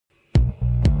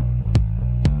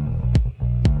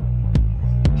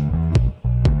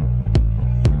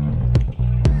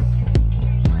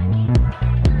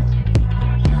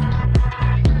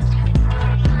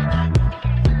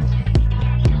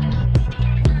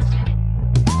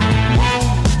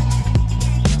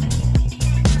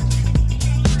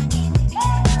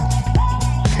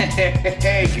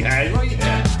Hey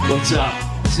guys, what's up?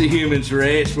 It's the Humans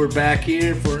Race. We're back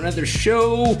here for another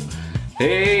show.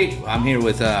 Hey, I'm here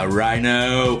with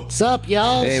Rhino. What's up,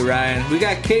 y'all? Hey, Ryan. We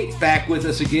got Kate back with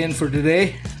us again for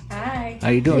today. Hi. How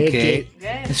you doing, Hey, Kate?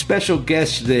 Good. A special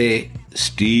guest today,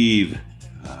 Steve.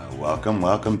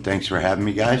 Welcome. Thanks for having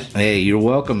me, guys. Hey, you're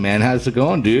welcome, man. How's it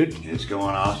going, dude? It's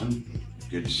going awesome.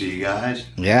 Good to see you guys.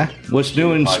 Yeah? What's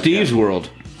new in Podcast. Steve's world?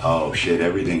 Oh, shit,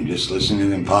 everything. Just listening to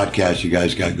them podcasts you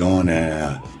guys got going.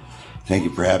 Thank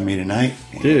you for having me tonight.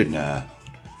 Dude. And,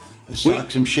 let's talk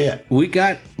some shit. We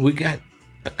got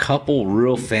a couple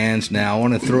real fans now. I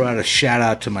want to throw out a shout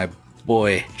out to my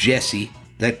boy Jesse.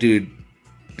 That dude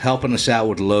helping us out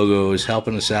with logos,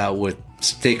 helping us out with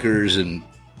stickers, and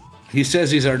he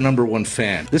says he's our number one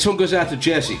fan. This one goes out to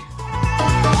Jesse.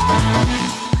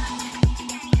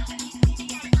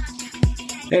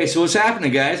 Hey, so what's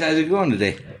happening, guys? How's it going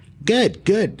today? Good.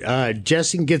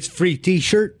 Jesse gets a free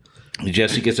T-shirt.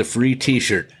 Jesse gets a free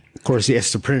T-shirt. Of course, he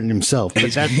has to print it himself,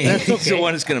 but that's He's the okay.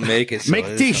 one that's going to make it. So Make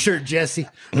a T-shirt, Jesse.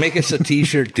 Make us a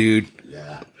T-shirt, dude.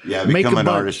 Yeah, Make become a an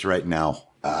bunch. artist right now.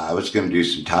 I was going to do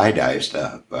some tie-dye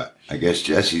stuff, but I guess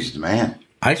Jesse's the man.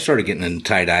 I started getting into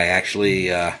tie-dye actually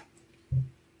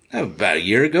about a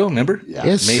year ago, remember? Yeah,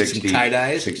 Yes. Made some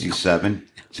tie-dyes. 67, Yeah.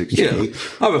 68.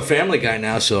 I'm a family guy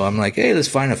now, so I'm like, hey, let's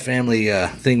find a family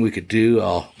thing we could do.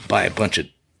 I'll buy a bunch of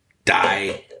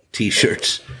dye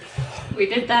T-shirts. We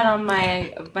did that on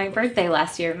my birthday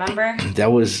last year, remember?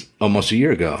 That was almost a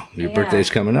year ago. Your Yeah. birthday's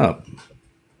coming up.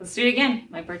 Let's do it again,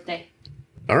 my birthday.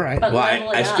 All right. But Well,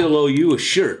 level it I up. still owe you a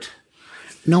shirt.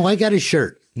 No, I got a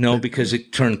shirt. No, because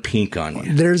it turned pink on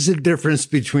you. There's a difference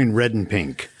between red and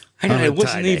pink. I know, on a it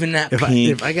wasn't tie-dye. even that if pink.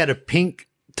 if I got a pink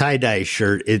tie-dye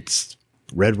shirt, it's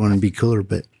red one would be cooler,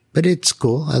 but it's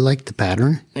cool. I like the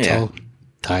pattern. It's Yeah. all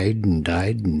tied and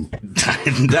dyed, and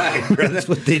Dyed, brother. that's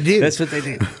what they do. That's what they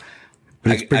do.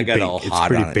 it's I pretty got pink. all It's hot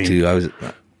pretty on it pink. too.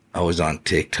 I was on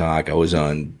TikTok. I was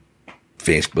on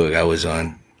Facebook. I was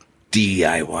on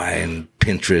DIY and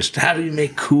Pinterest. How do you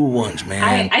make cool ones,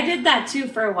 man? I did that too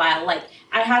for a while. Like,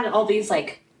 I had all these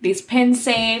pins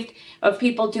saved of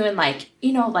people doing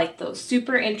like those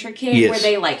super intricate Yes. where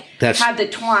they That's- have the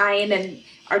twine and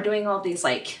are doing all these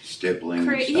Stippling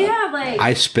and stuff. yeah, like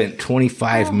I spent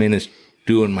 25 minutes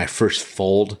doing my first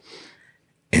fold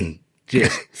and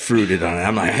just fruited on it.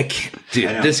 I'm like, I can't, dude,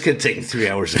 I know. this could take me 3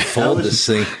 hours to fold was- this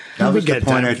thing. That was We the got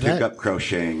point time I for took that. up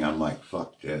crocheting. I'm like,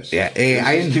 fuck this. Yeah, hey,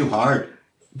 this is too hard.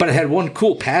 But I had one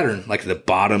cool pattern, like the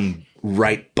bottom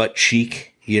right butt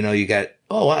cheek. You know, you got,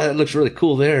 oh, wow, that looks really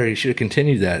cool there. You should have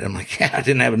continued that. I'm like, yeah, I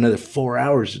didn't have another 4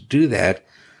 hours to do that.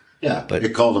 Yeah, But- but they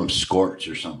called them skorts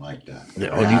or something like that. Yeah,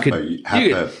 Or well,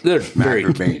 you they're very-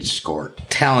 macrame skort.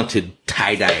 Talented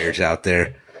tie-dyers out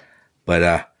there.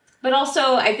 But, But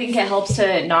also, I think it helps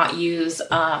to not use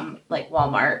like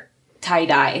Walmart tie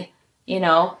dye. You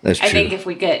know, That's I think true. if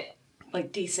we get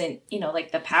like decent,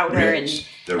 like the powder Ritz.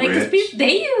 The and like 'cause Ritz.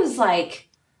 they use like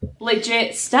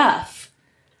legit stuff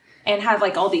and have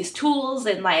like all these tools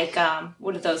and like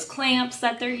what are those clamps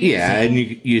that they're using? yeah, and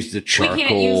you use the charcoal,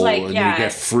 use, like, and yeah. you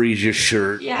got freeze your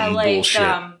shirt yeah, and like bullshit.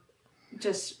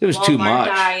 just It was Walmart too much.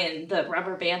 dye and the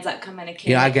rubber bands that come in a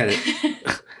kit. Yeah, I got it.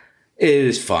 It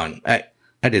is fun.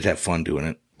 I did have fun doing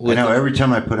it. I know every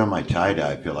time I put on my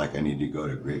tie-dye, I feel like I need to go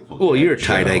to Grateful Well, Dead you're a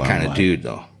show. tie-dye I'm kind of like, dude,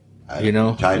 though. You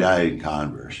know? Tie-dye and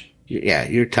Converse. Yeah,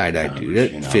 you're a tie-dye dude.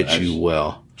 That You know, fits that's- you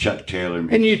well. Chuck Taylor.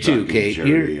 And you too, fucking Kate.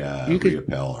 Jerry, You could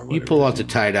Riopelle or you whatever pull his out the name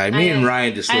is. tie-dye. Me and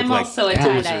Ryan just look I'm like also a poser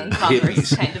tie dye and Converse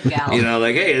hippies. kind of gal. You know,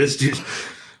 like, hey, this dude.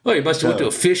 Well, you must have went to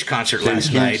a fish concert So you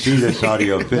last can't night. see this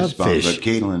audio fist bump, fish. but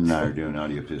Caitlin and I are doing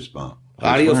audio fist bump.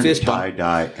 Audio Learn fist bump.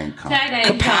 Tie-dye and Tie dye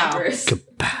and Kapow. Converse.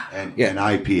 and, Yeah. and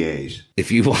IPAs.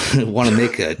 If you want to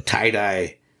make a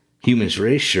tie-dye Humans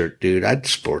Race shirt, dude, I'd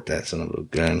sport that son of a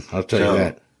gun. I'll tell you So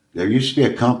that. there used to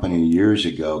be a company years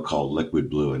ago called Liquid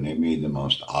Blue, and they made the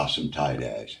most awesome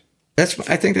tie-dyes. I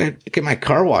think I get my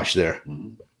car wash there.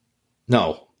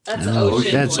 No. That's No,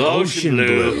 ocean that's blue. ocean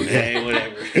blue. Hey,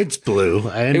 whatever. It's blue.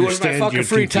 I understand Hey, where's my fucking your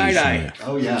free confusion tie-dye? there.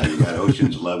 Oh, yeah. You got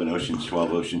Ocean's 11, Ocean's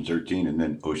 12, Ocean's 13, and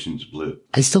then Ocean's Blue.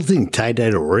 I still think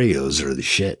tie-dyed Oreos are the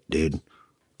shit, dude.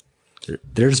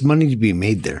 There's money to be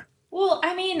made there. Well,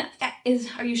 I mean,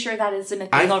 are you sure that isn't a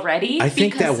thing already? I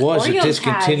think Because that was a Oreos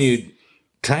discontinued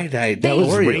tie-dye. That was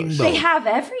Oreos. rainbow. They have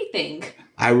everything.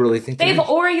 I really think They have is.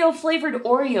 Oreo flavored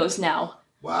Oreos now.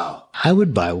 Wow. I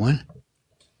would buy one.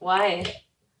 Why?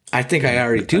 I think I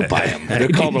already do buy them. They're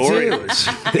called Me too.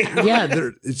 Oreos. Yeah,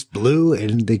 it's blue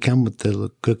and they come with the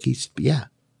little cookies. Yeah.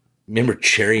 Remember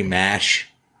Cherry Mash?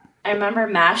 I remember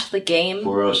MASH the game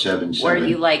 4077. where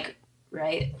you like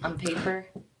write on paper.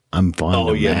 I'm fond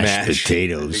of yeah, mashed mash.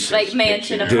 potatoes. Like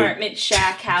mansion, apartment,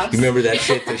 shack, house. You remember that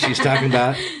shit that she's talking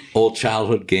about? Old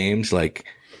childhood games like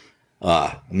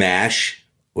MASH,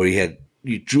 where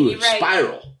you drew a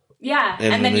spiral. Yeah,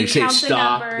 and then you say count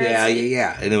stop. the numbers.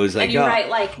 Yeah. And it was like, and you write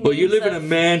like well, you live in a names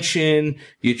mansion,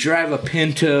 you drive a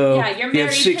Pinto, Yeah, you're you married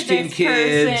have to 16 this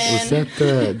kids. person. Was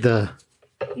that the?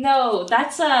 No,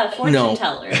 that's a fortune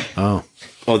teller.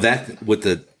 Oh, that with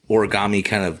the origami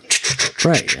kind of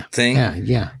right. thing?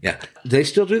 Yeah. Yeah. They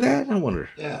still do that? I wonder.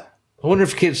 Yeah. I wonder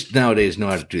if kids nowadays know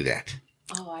how to do that.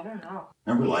 Oh, I don't know.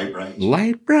 Remember Light Bright?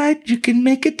 Light bright, you can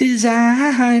make a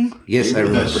design. Yes, I They were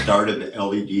remember. the start of the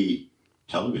LED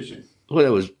television. Well, it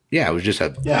was just a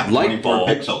light 24 bulb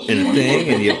pixels. in a thing,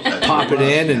 and you That's pop what it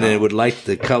it in, was, and then it would light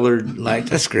the colored light.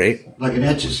 That's great. Like an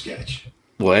Etch-a-Sketch.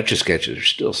 Well, Etch-a-Sketches are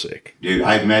still sick. Dude,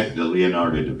 I met the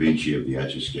Leonardo da Vinci of the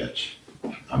Etch-a-Sketch.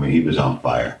 I mean, he was on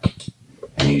fire.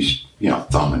 And he's,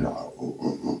 thumbing.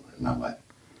 And I'm like,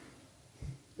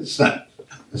 it's not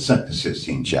the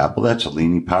Sistine Chapel. That's a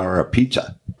leaning power of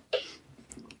pizza.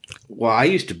 Well, I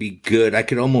used to be good. I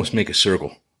could almost make a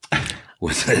circle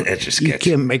with an You Etch-a-Sketch.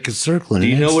 can't make a circle. Do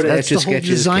you know what an that's the whole Etch-a-Sketch is,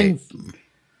 design.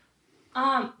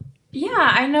 Yeah,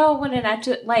 I know what an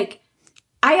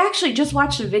I actually just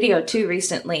watched a video too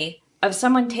recently of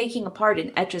someone taking apart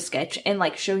an Etch-a-Sketch and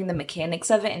like showing the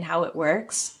mechanics of it and how it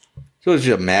works. So it was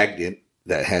just a magnet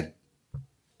that had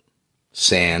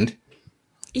sand.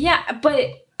 Yeah,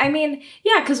 but I mean,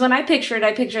 because when I picture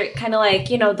it kind of like,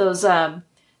 those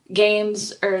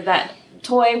games or that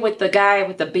toy with the guy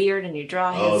with the beard and you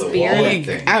draw his the beard. wallet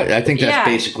thing. I think that's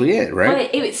basically it,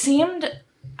 right? But it seemed,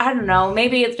 I don't know,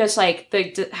 maybe it's just like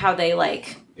how they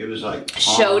like It was like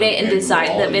showed it and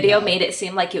designed the Wally. video made it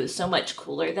seem like it was so much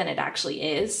cooler than it actually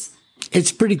is.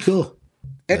 It's pretty cool.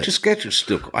 Etch-a-Sketch is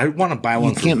still cool. I want to buy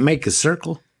one. You can't make a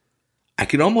circle. I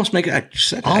could almost make it. I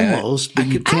said Almost, but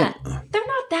you can't. They're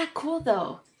not that cool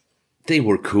though. They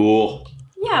were cool.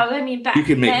 Yeah, I mean, back You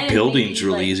could make then, buildings maybe,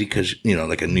 real like- easy because,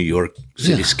 like a New York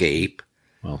cityscape.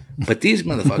 Well, But these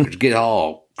motherfuckers get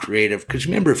all creative. Because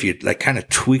remember, if you like kind of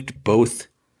tweaked both,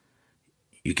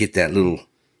 you get that little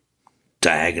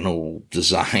diagonal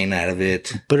design out of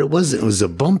it. but it wasn't. It was a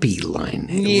bumpy line.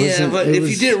 It wasn't- But it if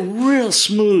was- you did it real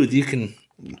smooth, you can.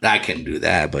 I can do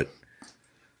that, but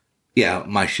yeah,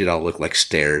 my shit all look like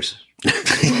stairs.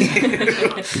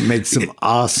 made some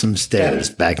awesome stairs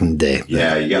back in the day.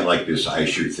 Yeah, you got like this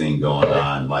Escher thing going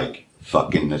on, like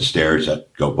fucking the stairs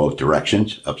that go both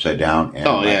directions, upside down and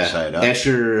side up.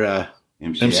 Escher,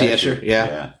 MC Escher,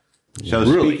 yeah. So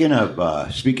Really?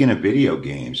 speaking of video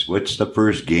games, what's the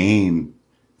first game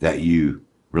that you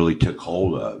really took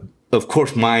hold of? Of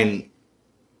course, mine.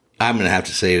 I'm gonna have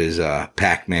to say is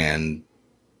Pac-Man.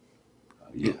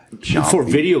 Yeah, For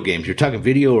video games, you're talking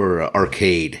video or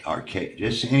arcade? arcade,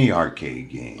 just any arcade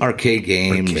game. Arcade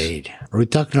games. Arcade. Are we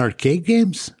talking arcade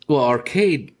games? Well,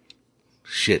 arcade.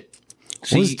 Shit.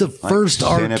 What was the first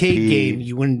arcade Centipede. game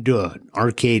you went into an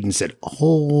arcade and said,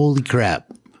 "Holy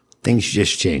crap, things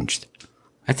just changed"?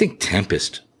 I think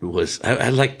Tempest was. I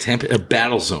like Tempest.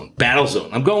 Battlezone. Battlezone.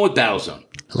 I'm going with Battlezone.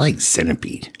 I like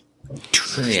Centipede,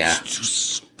 Yeah,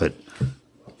 but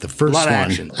the first lot of one,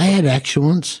 action. I had action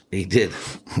once. he did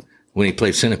when he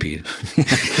played Centipede.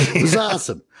 It was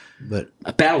awesome, but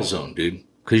A Battlezone, dude,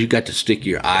 because you got to stick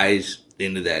your eyes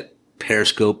into that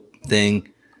periscope thing.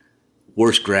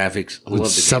 Worst graphics. I with love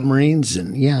the game. submarines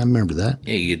and yeah, I remember that.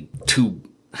 Yeah, you had two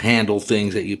handle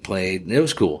things that you played. It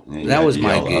was cool. And you That had was to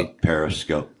my yell gig. up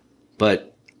Periscope.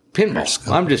 But pinball.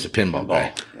 I'm just a pinball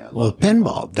guy. Yeah, Well,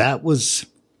 pinball, that was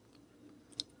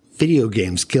video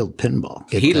games killed pinball.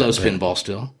 Get He that loves right. pinball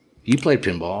still. You played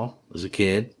pinball as a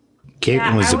kid.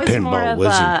 Caitlin was I a was more pinball of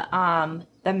wizard.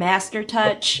 the master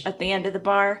touch at the end of the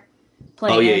bar,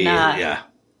 playing Oh yeah.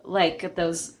 like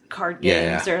those card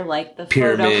Yeah, games yeah. or like the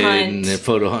Pyramid photo and hunt. the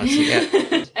photo hunts.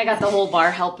 Yeah. I got the whole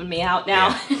bar helping me out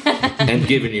now. And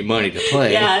giving you money to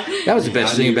play. Yeah. That was the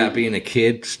best How thing do you- about being a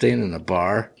kid, staying in a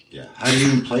bar. Yeah. How do you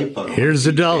even play photo? Here's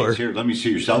a dollar. Here, let me see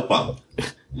your cell phone.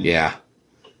 Yeah.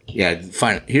 Yeah,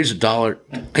 fine. Here's $1.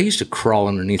 I used to crawl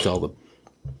underneath all the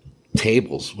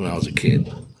tables when I was a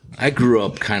kid. I grew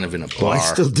up kind of in a bar. Well, I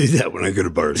still do that when I go to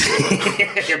bars.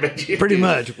 I bet you Pretty do.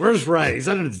 much. Where's Ryan? He's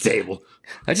under the table.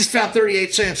 I just found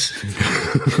 38 cents.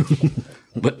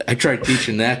 But I tried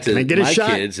teaching that to Can I get a my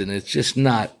shot? kids, and it's just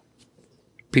not.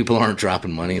 People aren't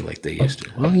dropping money like they used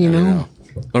to. Well, you know.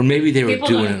 Or maybe they were People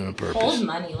doing it don't on purpose. hold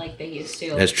money like they used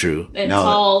to. That's true. It's No.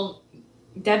 all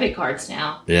debit cards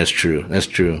now. That's true. That's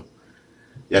true.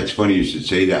 That's funny you should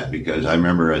say that because I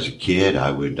remember as a kid,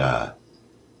 I would,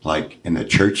 like in the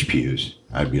church pews,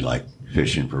 I'd be like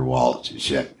fishing for wallets and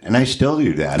shit. And I still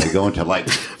do that. I go into like,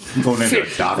 I'm going into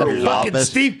a doctor's office.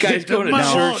 Steve Guys going to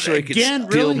church so he can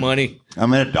steal money.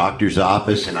 I'm in a doctor's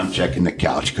office and I'm checking the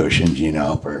couch cushions,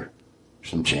 for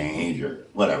some change or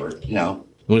whatever, When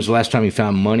was the last time you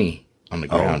found money on the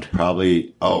ground?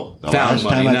 Probably. The last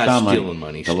money, time I not found stealing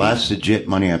money, the Steve. last legit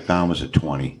money I found was a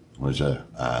 20. Was a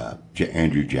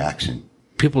Andrew Jackson.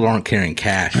 People aren't carrying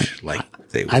cash like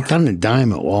they were. I found a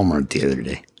dime at Walmart the other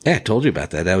day. Yeah, I told you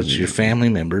about that. That was your family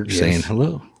member saying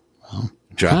hello.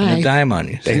 Dropping Hi. a dime on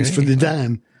you. Thanks for the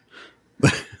dime.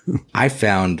 I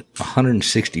found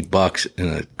 $160 in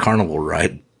a carnival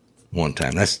ride one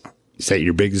time. Is that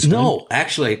your biggest one? No,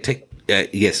 actually, I take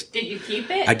yes. Did you keep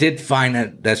it? I did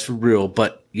find that's for real,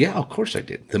 but yeah, of course I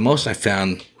did. The most I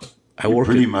found, I worked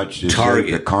Pretty at much just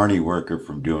Target. the carny worker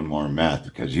from doing more meth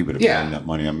because he would have found that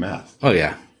money on meth. Oh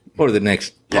yeah, or the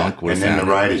next punk would and have then found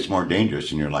the it. ride is more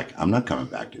dangerous, and you're like, I'm not coming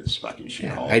back to this fucking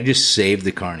shithole. I just saved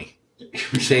the carny.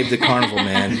 Saved the carnival,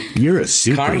 man. You're a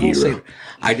Carnival superhero. saved.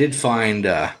 I did find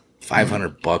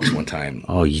 $500 one time.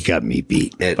 Oh, you got me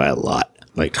beat by a lot.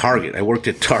 Like Target. I worked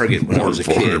at Target when I was a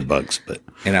kid. $400, but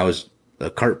And I was a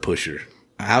cart pusher.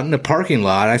 Out in the parking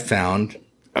lot, I found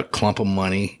a clump of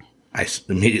money. I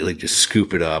immediately just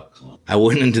scoop it up. I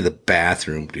went into the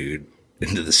bathroom, dude,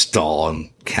 into the stall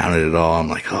and counted it all. I'm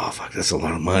like, oh, fuck, that's a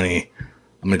lot of money.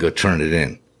 I'm going to go turn it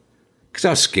in. Because I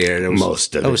was scared.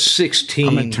 I was 16.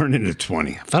 I'm going to turn it into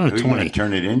 20. I found a Who are you going 20. to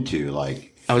turn it into?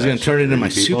 Like I was going to turn it into my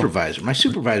people? supervisor. My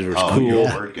supervisor was Oh, cool. you're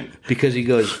working. Because he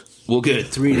goes, we'll get it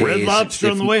 3 days. Red Lobster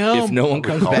If- on the way home. If no one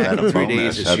comes Call back that in a 3 bonus.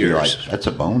 days, it's That'd be yours. like, that's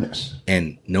a bonus.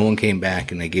 And no one came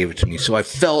back, and they gave it to me. So I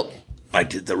felt I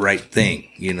did the right thing,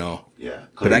 Yeah.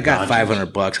 But I got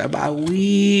conscience. $500. I bought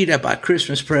weed. I bought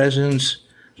Christmas presents.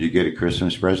 Did you get a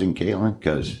Christmas present, Caitlin?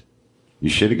 Because you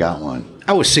should have got one.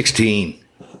 I was 16.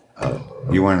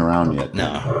 You weren't around yet.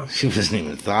 No, she wasn't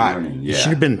even thought. You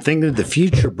should have been thinking of the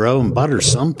future, bro, and bought her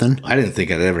something. I didn't think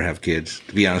I'd ever have kids,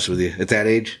 to be honest with you. At that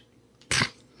age,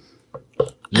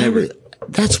 never.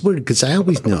 That's weird because I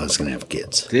always knew I was going to have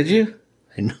kids. Did you?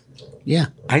 I know. Yeah.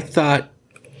 I thought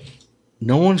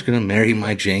no one's going to marry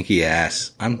my janky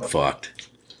ass. I'm fucked.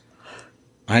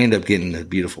 I end up getting a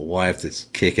beautiful wife that's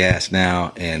kick ass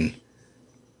now, and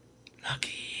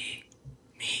lucky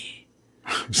me.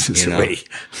 Wait.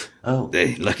 Oh,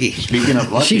 Lucky. speaking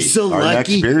of lucky, She's so our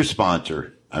lucky. next beer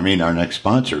sponsor. Our next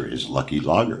sponsor is Lucky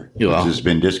Lager, Yeah. which has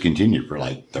been discontinued for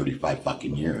like 35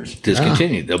 fucking years.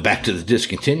 Discontinued. Go back to the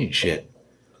discontinued shit.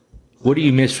 What do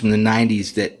you miss from the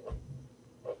 90s that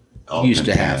used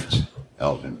to have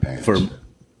Elephant pants. for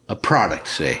a product,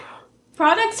 say?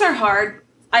 Products are hard.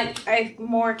 I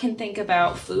more can think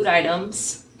about food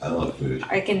items. I love food.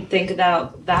 I can think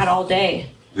about that all day.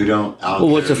 We don't. Well,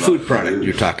 what's a food product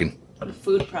you're talking? A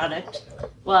food product.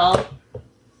 Well,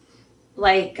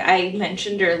 like I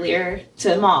mentioned earlier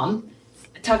to Mom,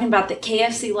 talking about the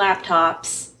KFC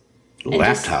laptops. And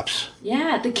just- Laptops.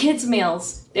 Yeah, the kids'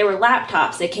 meals. They were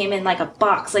laptops. They came in like a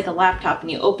box, like a laptop,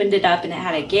 and you opened it up and it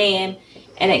had a game.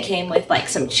 And it came with like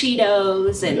some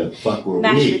Cheetos The and fuck were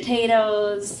mashed we?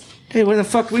 potatoes. Hey, where the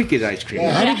fuck we get ice cream?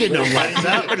 I didn't get no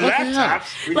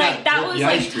laptops. Like that was the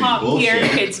like ice cream top tier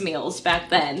bullshit. kids' meals back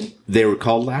then. They were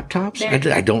called laptops?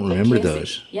 I don't remember Kids-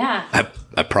 those. Yeah.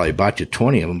 I probably bought you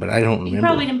 20 of them, but I don't You remember.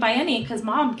 probably didn't buy any because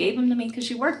Mom gave them to me because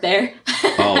she worked there.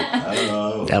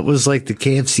 Oh, That was like the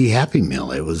KFC Happy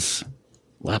Meal. It was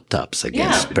laptops, I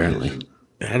guess, Yeah. apparently.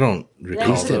 I don't recall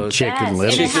Those are the those. chicken best.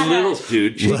 littles. And it Chicken had a- Littles,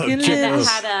 dude. Chicken and Littles. it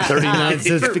had a 39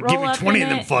 cents. fruit Give me roll-up 20 in of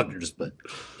them it. fuckers. But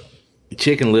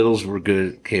Chicken Littles were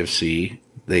good at KFC.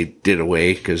 They did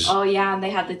away because, Oh yeah, and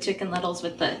they had the chicken littles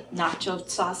with the nacho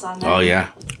sauce on there. oh, yeah.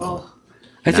 Oh,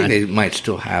 I think they might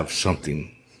still have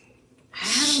something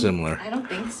similar. I don't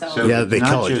think so. So Yeah, they not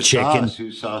call it just chicken. Sauce.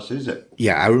 Whose sauce is it?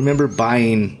 Yeah, I remember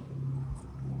buying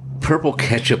purple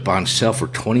ketchup on sale for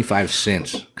 25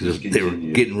 cents because they were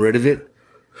getting rid of it.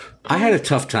 I had a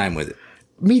tough time with it.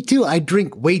 me too. I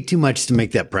drink way too much to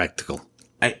make that practical.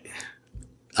 I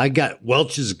I got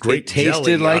Welch's it grape tasted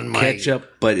jelly like on my ketchup,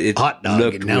 but it hot dog,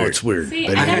 looked and now weird. it's weird. See,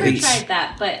 But I never it's- tried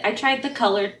that, but I tried the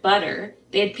colored butter.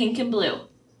 They had pink and blue,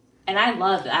 and I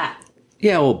love that.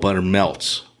 Yeah, well, butter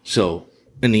melts. So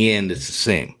in the end, it's the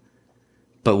same.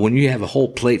 But when you have a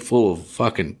whole plate full of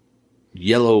fucking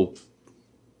yellow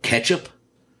ketchup,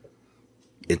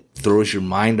 it throws your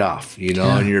mind off,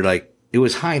 and you're like, it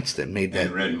was Heinz that made that.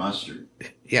 And red mustard.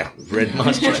 Yeah, red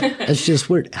mustard. That's just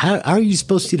weird. How are you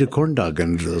supposed to eat a corn dog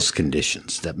under those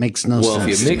conditions? That makes no Well,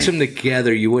 sense. if you mix them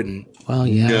together, you wouldn't Well,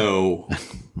 yeah. know.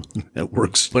 It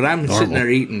works. But I'm sitting normal. there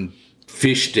eating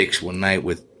fish sticks one night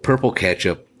with purple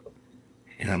ketchup,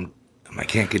 and I'm I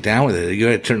can't get down with it. You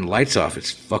gotta turn the lights off. It's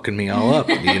fucking me all up,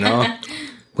 you know?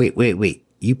 Wait.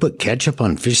 You put ketchup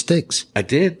on fish sticks? I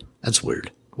did. That's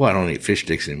weird. Well, I don't eat fish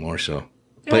sticks anymore, so.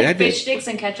 But I did. fish sticks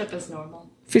and ketchup is normal.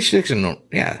 Fish sticks are normal.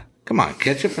 Yeah. Come on,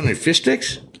 ketchup on your fish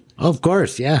sticks? Oh, of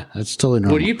course, yeah. That's totally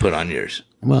normal. What do you put on yours?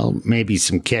 Well, maybe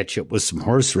some ketchup with some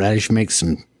horseradish. Make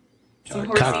some Some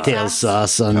horsey cocktail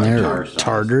sauce on there. Or sauce.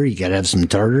 tartar. You got to have some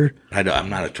tartar. I'm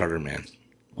not a tartar man.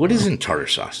 What is in tartar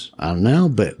sauce? I don't know,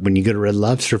 but when you go to Red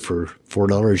Lobster for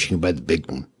 $4, you can buy the big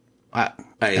one. I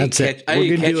That's it. I We're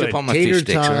eat gonna do ketchup a on my tater fish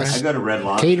sticks, all toss. I right? go to Red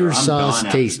Lobster. Tater I'm sauce done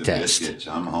after taste the test. biscuits.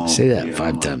 I'm home. Say that Yeah,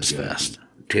 5 I'm times good. fast.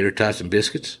 Tater tots and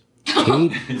biscuits?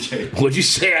 Tate- What'd you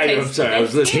say? I'm sorry. I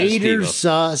was listening to Tater Steve-O.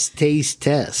 sauce taste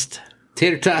test.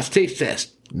 Tater tots taste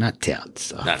test. Not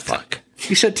tots. Not fuck.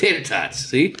 You said tater tots.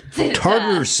 See?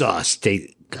 Tartar sauce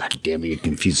taste. God damn it, you're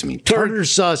confusing me. Tartar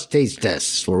sauce taste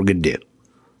test is what we're going to do.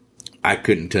 I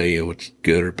couldn't tell you what's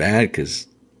good or bad because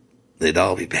they'd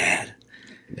all be bad.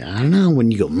 I don't know.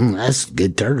 When you go, that's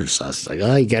good tartar sauce. It's like,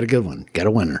 oh, you got a good one. Got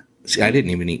a winner. See, I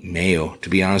didn't even eat mayo, to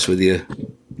be honest with you,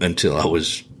 until I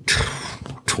was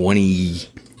 20.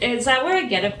 Is that where I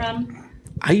get it from?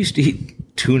 I used to eat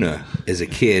tuna as a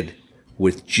kid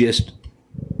with just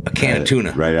a can of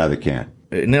tuna. Right out of the can.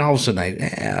 And then all of a sudden,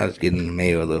 I was getting the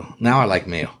mayo a little. Now I like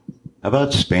mayo. How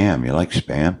about spam? You like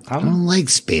spam? I don't like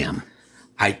spam.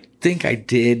 I think I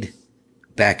did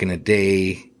back in the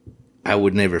day. I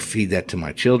would never feed that to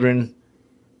my children.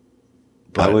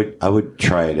 But I would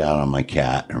try it out on my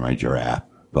cat or my giraffe,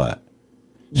 but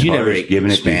as You far never as ate giving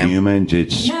it to spam? humans,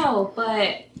 it's No,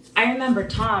 but I remember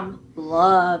Tom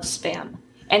loves spam.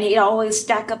 And he'd always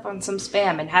stack up on some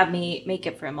spam and have me make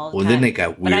it for him all the Well, time. then they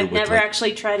got But weird I've with, never like,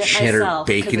 actually tried it cheddar myself.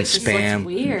 'cause bacon it just spam. looks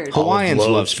weird. Hawaiians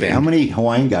Olive love loaf spam. how many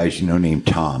Hawaiian guys you know named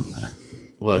Tom?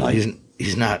 Well,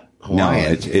 he's not No,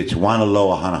 Hawaiian. it's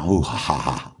Wanaloa Hanahu ha ha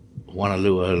ha.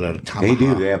 Wanalua They do.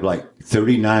 Tamaha. They have like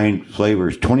 39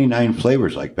 flavors, 29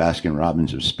 flavors like Baskin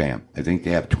Robbins of spam. I think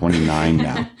they have 29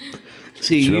 now.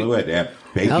 See, It's you, really good. They have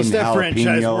bacon, How's that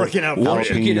franchise jalapeno, working out for you? Why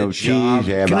don't you get a jalapeno job? cheese.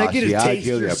 They have Can I get a Asiago, they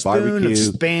taster have spoon of barbecue.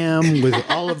 spam with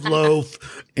olive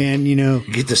loaf and,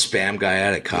 get the spam guy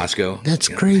out at Costco. That's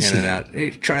crazy. Hand it out. Hey,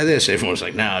 try this. Everyone's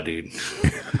like, nah, dude.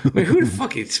 Wait, who the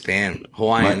fuck eats spam?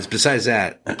 Hawaiians. Besides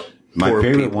that, My poor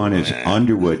favorite people. one is Nah.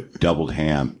 Underwood doubled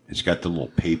ham. It's got the little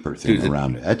paper thing Dude,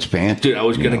 around it. That's fancy. Dude, I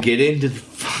was you going to know. get into the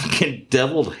fucking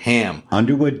deviled ham.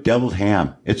 Underwood deviled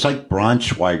ham. It's like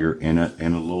Braunschweiger in a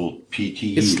little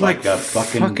PTE. It's like a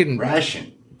fucking ration.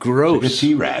 Like a Gross.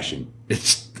 sea ration.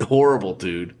 It's horrible,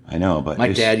 dude. I know, but My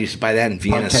it's- dad used to buy that in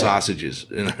Vienna Pate. sausages.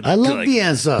 And I love like,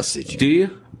 Vienna sausage. Do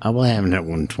you? I haven't had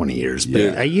one in 20 years, but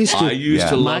Dude, I used to. I used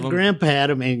to my love them. grandpa had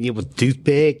them and with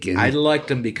toothpick and I liked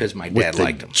them because my with dad the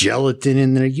liked them. gelatin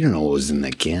in there. You don't know what was in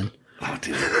that can. Oh,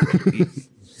 dude.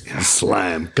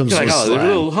 Slime. Comes You're like, with oh, slime. they're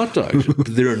little hot dogs. But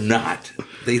they're not.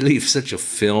 They leave such a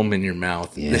film in your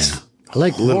mouth. Yeah. This- I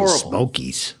like little horrible.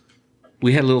 Smokies.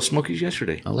 we had Little Smokies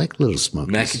yesterday. I like little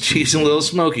Smokies. Mac and cheese and Little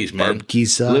Smokies, man. Barbecue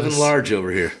sauce. Living large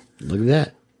over here. Look at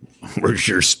that. Where's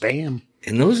your spam?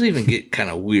 And those even get kind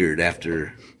of weird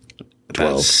after about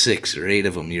 12. 6 or 8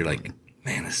 of them. You're like,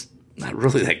 man, it's not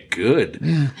really that good.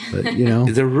 Yeah, but you know.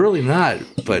 They're really not.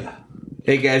 But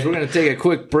hey, guys, we're going to take a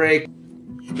quick break.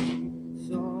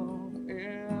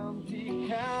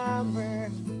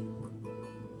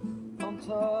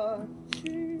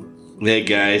 Hey,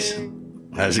 guys,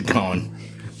 how's it going?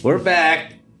 We're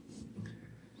back.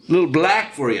 A little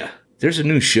black for you. There's a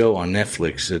new show on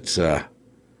Netflix.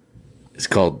 It's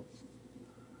called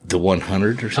The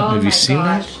 100 or something. Oh Have my you seen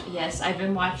gosh. that? Yes, I've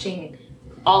been watching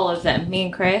all of them. Me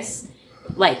and Chris.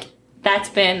 Like, that's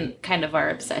been kind of our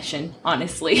obsession,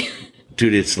 honestly.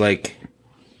 Dude, it's like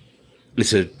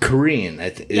it's a Korean.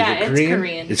 Yeah, it's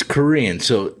Korean. It's Korean.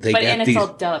 So they But got and it's these.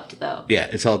 all dubbed though. Yeah,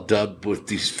 it's all dubbed with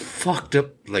these fucked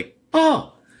up, like,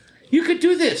 oh, you could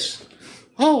do this.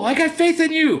 Oh, I got faith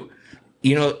in you.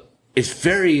 You know, it's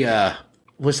very,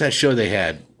 what's that show they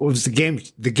had? What was the game?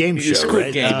 The game show, Squid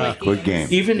right? Game. Good game.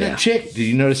 Even Yeah. the chick, did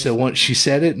you notice that one? She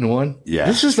said it in one? Yeah.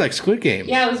 This is like Squid Game.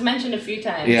 Yeah, it was mentioned a few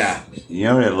times. Yeah. You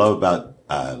know what I love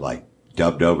about like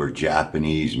dubbed over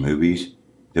Japanese movies?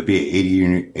 There'll be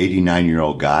an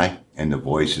 89-year-old guy, and the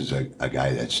voice is a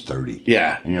guy that's 30.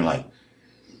 Yeah. And you're like,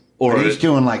 Or he's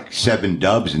doing like 7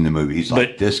 dubs in the movie. He's like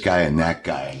But- this guy and that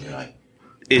guy. And you're like,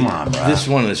 come on, bro. This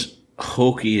one is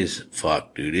hokey as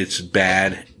fuck, dude. It's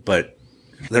bad, but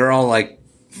they're all like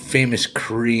famous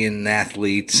Korean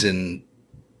athletes, and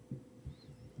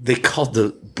they called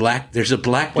there's a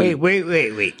black Wait, dude.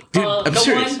 wait. Dude, Oh, I'm the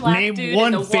serious. one black Name dude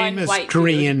one and the famous one white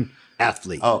Korean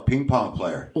athlete? Oh, ping pong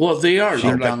player. Well, they are.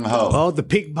 They're like, Gung Ho. Oh, the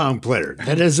ping pong player.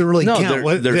 That doesn't really no, count.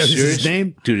 What they're is serious. his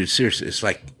name? Dude, it's serious. It's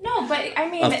like No, but I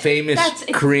mean, a famous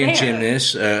it's Korean fair.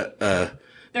 gymnast,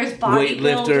 There's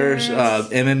weightlifters, bodybuilders.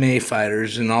 MMA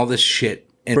fighters, and all this shit.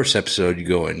 In the first episode, you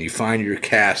go in, you find your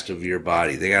cast of your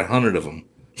body. They got 100 of them.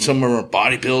 Some of them are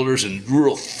bodybuilders and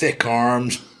real thick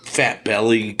arms, fat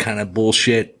belly kind of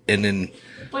bullshit. And then,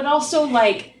 But also,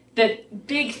 like, the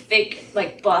big, thick,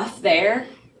 like, buff there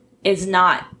is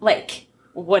not, like,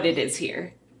 what it is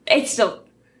here. It's still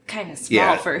kind of small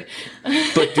Yeah. for...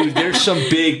 but dude, there's some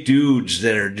big dudes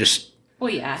that are just. Well,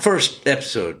 yeah. First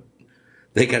episode,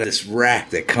 they got this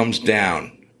rack that comes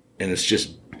down, and it's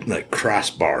just like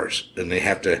crossbars, and they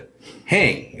have to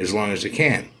hang as long as they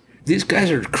can. These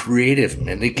guys are creative,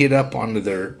 man. They get up onto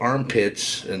their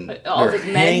armpits and But all the they're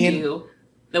men hanging. do.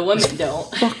 The women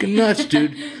don't. Fucking nuts,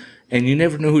 dude. And you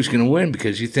never know who's going to win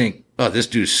because you think, oh, this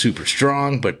dude's super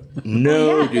strong, but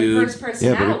no, Yeah, dude. the first person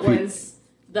Yeah, but out if you- was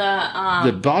the...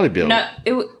 The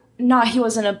bodybuilder. No, he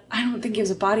wasn't a... I don't think he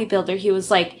was a bodybuilder. He was,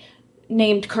 like,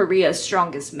 named Korea's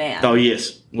strongest man. Oh,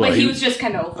 yes. Well, Like, he was just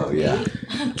kind of... Oh, yeah.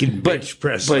 Can bench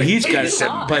press. But he's But got he's to.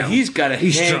 hot. But he's got to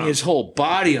hang strong. his whole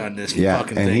body on this Yeah,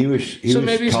 fucking and thing. he was so maybe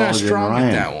maybe he's not taller than strong Ryan.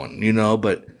 at that one, you know.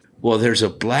 But well, there's a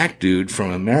black dude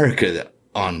from America that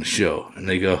on the show, and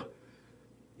they go.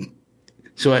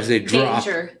 So as they drop,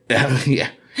 Danger.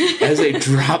 yeah, as they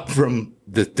drop from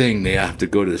the thing, they have to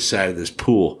go to the side of this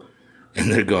pool,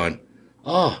 and they're going,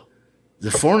 "Oh,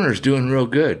 the foreigner's doing real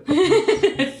good."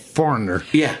 Foreigner.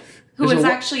 Yeah, Who There's was a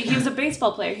wa- actually... He was a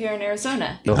baseball player here in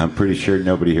Arizona. I'm pretty sure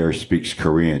nobody here speaks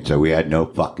Korean, so we had no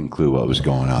fucking clue what was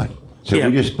going on. So Yeah.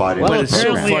 we just bought it. Well, Well, it's so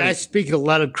apparently funny. I speak a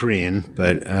lot of Korean,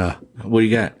 but What do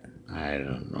you got? I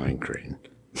don't know in Korean.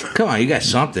 Come on, you got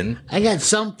something. I got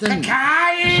something. So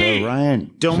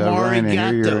Ryan, Domari I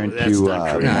hear you're Gato. That's into not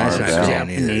Korean. No, that's not That's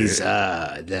Japanese.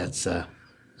 Japanese. That's I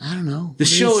don't know. The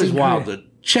show is wild. Korea?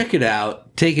 Check it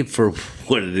out. Take it for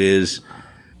what it is.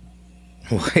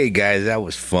 Well, hey, guys, that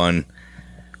was fun.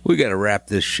 We got to wrap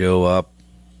this show up.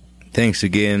 Thanks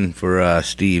again for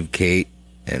Steve, Kate,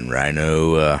 and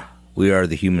Rhino. We are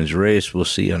the Humans Race. We'll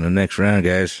see you on the next round,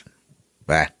 guys.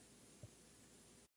 Bye.